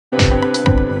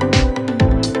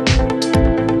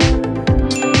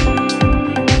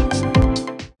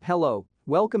Hello,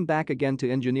 welcome back again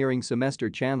to Engineering Semester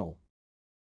channel.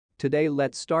 Today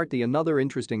let's start the another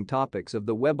interesting topics of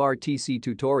the webrtc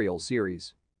tutorial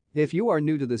series. If you are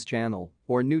new to this channel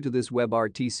or new to this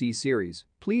webrtc series,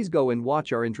 please go and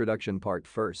watch our introduction part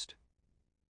first.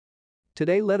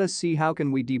 Today let us see how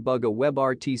can we debug a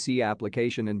webrtc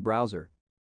application in browser.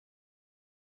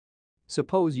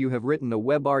 Suppose you have written a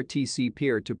webrtc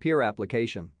peer-to-peer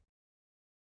application.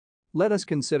 Let us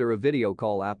consider a video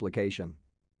call application.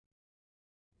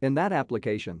 In that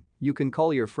application, you can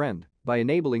call your friend by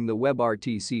enabling the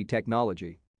webrtc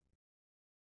technology.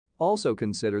 Also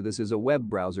consider this as a web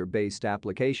browser-based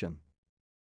application.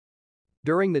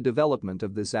 During the development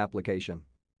of this application,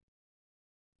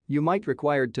 you might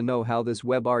required to know how this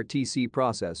webrtc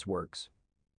process works,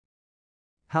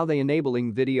 how they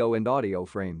enabling video and audio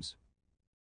frames,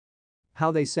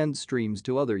 how they send streams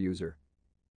to other user.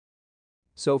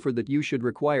 So for that you should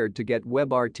required to get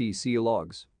webrtc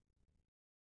logs.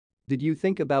 Did you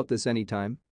think about this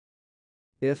anytime?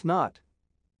 If not,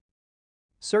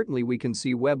 certainly we can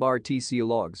see webrtc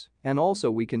logs and also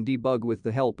we can debug with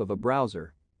the help of a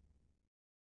browser.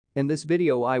 In this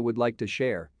video I would like to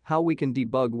share how we can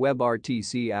debug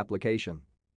webrtc application.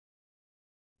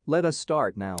 Let us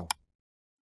start now.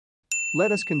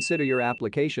 Let us consider your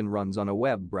application runs on a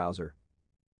web browser.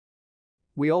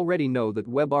 We already know that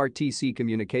webrtc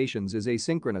communications is a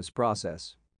synchronous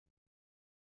process.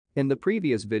 In the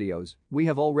previous videos, we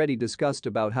have already discussed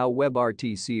about how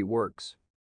webrtc works.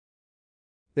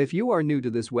 If you are new to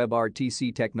this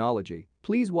webrtc technology,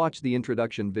 please watch the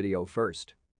introduction video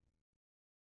first.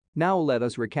 Now let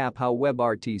us recap how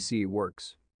webrtc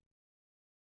works.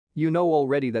 You know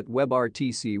already that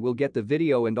webrtc will get the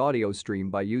video and audio stream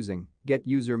by using Get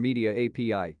User Media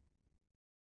API.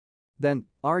 Then,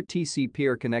 RTC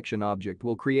peer connection object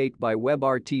will create by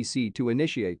webrtc to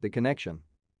initiate the connection.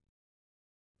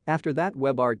 After that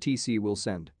webrtc will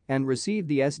send and receive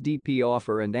the SDP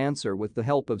offer and answer with the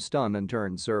help of stun and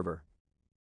turn server.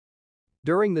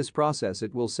 During this process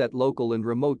it will set local and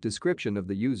remote description of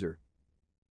the user.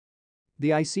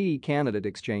 The ICE candidate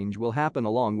exchange will happen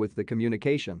along with the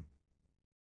communication.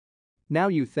 Now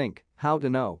you think how to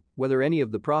know whether any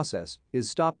of the process is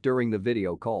stopped during the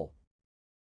video call.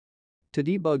 To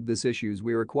debug this issues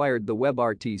we required the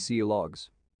webrtc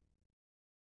logs.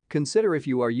 Consider if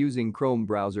you are using Chrome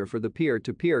browser for the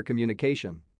peer-to-peer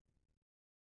communication.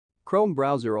 Chrome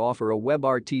browser offer a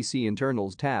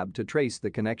webrtc-internals tab to trace the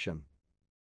connection.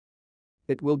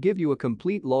 It will give you a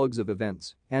complete logs of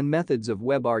events and methods of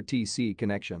webrtc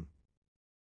connection.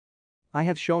 I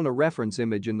have shown a reference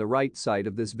image in the right side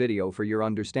of this video for your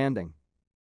understanding.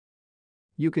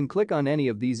 You can click on any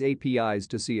of these APIs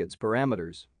to see its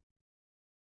parameters.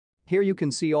 Here you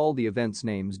can see all the events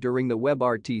names during the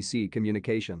webrtc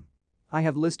communication. I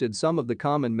have listed some of the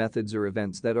common methods or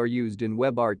events that are used in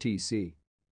webrtc.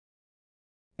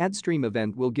 Add stream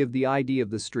event will give the ID of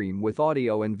the stream with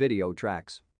audio and video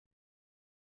tracks.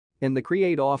 In the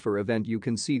create offer event you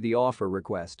can see the offer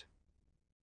request.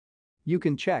 You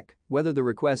can check whether the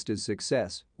request is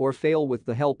success or fail with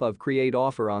the help of create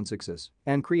offer on success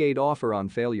and create offer on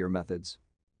failure methods.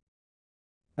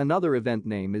 Another event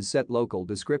name is set local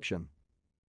description.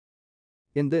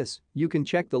 In this, you can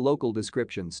check the local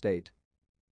description state.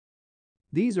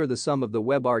 These are the sum of the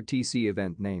webrtc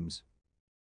event names.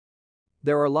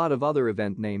 There are a lot of other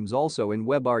event names also in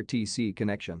webrtc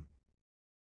connection.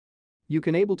 You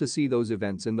can able to see those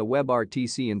events in the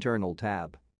webrtc internal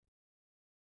tab.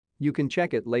 You can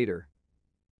check it later.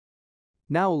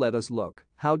 Now let us look,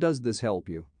 how does this help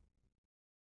you?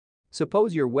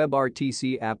 Suppose your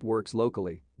webrtc app works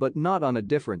locally, but not on a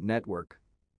different network.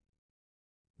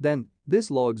 Then,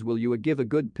 this logs will you give a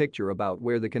good picture about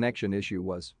where the connection issue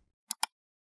was.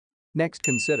 Next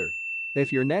consider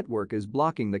if your network is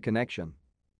blocking the connection.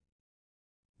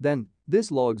 Then,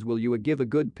 this logs will you give a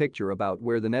good picture about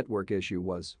where the network issue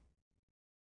was.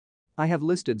 I have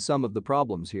listed some of the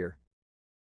problems here.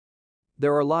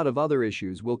 There are a lot of other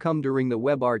issues will come during the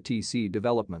webrtc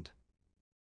development.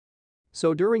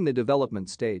 So during the development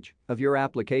stage of your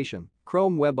application,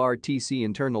 Chrome webrtc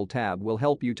internal tab will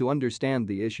help you to understand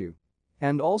the issue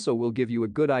and also will give you a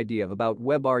good idea about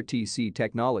webrtc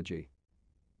technology.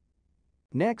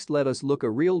 Next let us look a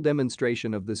real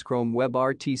demonstration of this Chrome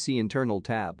webrtc internal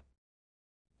tab.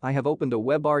 I have opened a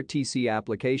webrtc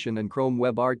application and Chrome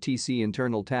webrtc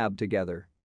internal tab together.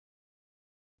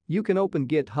 You can open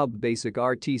GitHub basic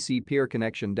RTC peer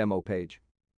connection demo page.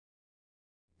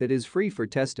 It is free for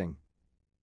testing.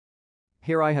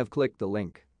 Here I have clicked the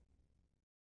link.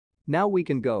 Now we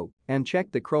can go and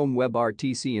check the Chrome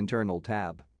webrtc internal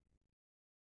tab.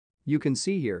 You can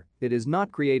see here, it is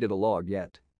not created a log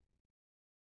yet.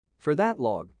 For that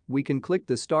log, we can click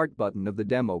the Start button of the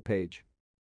demo page.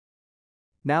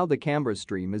 Now the camera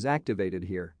stream is activated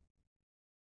here.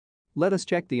 Let us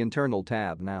check the internal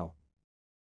tab now.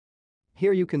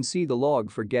 Here you can see the log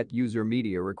for Get User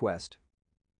Media Request.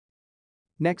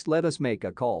 Next, let us make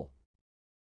a call.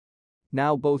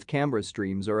 Now both camera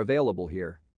streams are available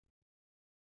here.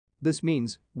 This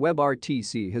means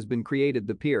webrtc has been created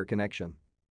the peer connection.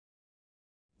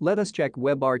 Let us check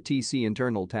webrtc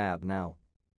internal tab now.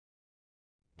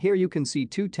 Here you can see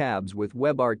two tabs with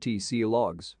webrtc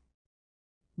logs.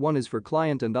 One is for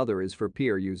client and other is for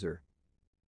peer user.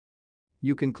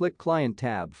 You can click Client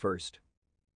tab first.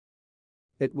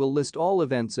 It will list all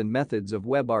events and methods of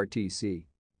webrtc.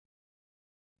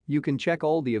 You can check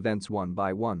all the events one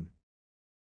by one.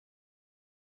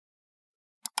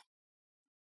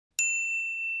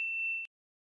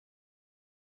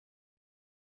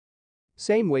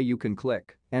 Same way you can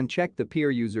click and check the peer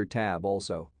user tab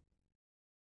also.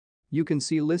 You can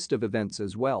see list of events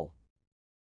as well.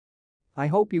 I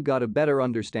hope you got a better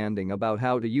understanding about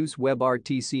how to use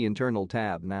webrtc internal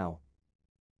tab now.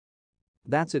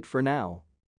 That's it for now.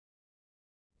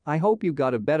 I hope you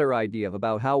got a better idea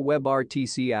about how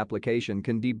webrtc application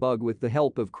can debug with the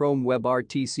help of Chrome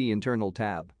webrtc internal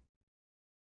tab.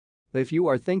 If you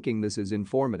are thinking this is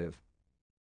informative,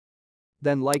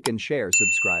 then like and share,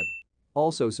 subscribe.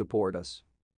 Also support us.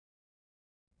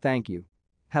 Thank you.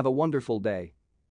 Have a wonderful day.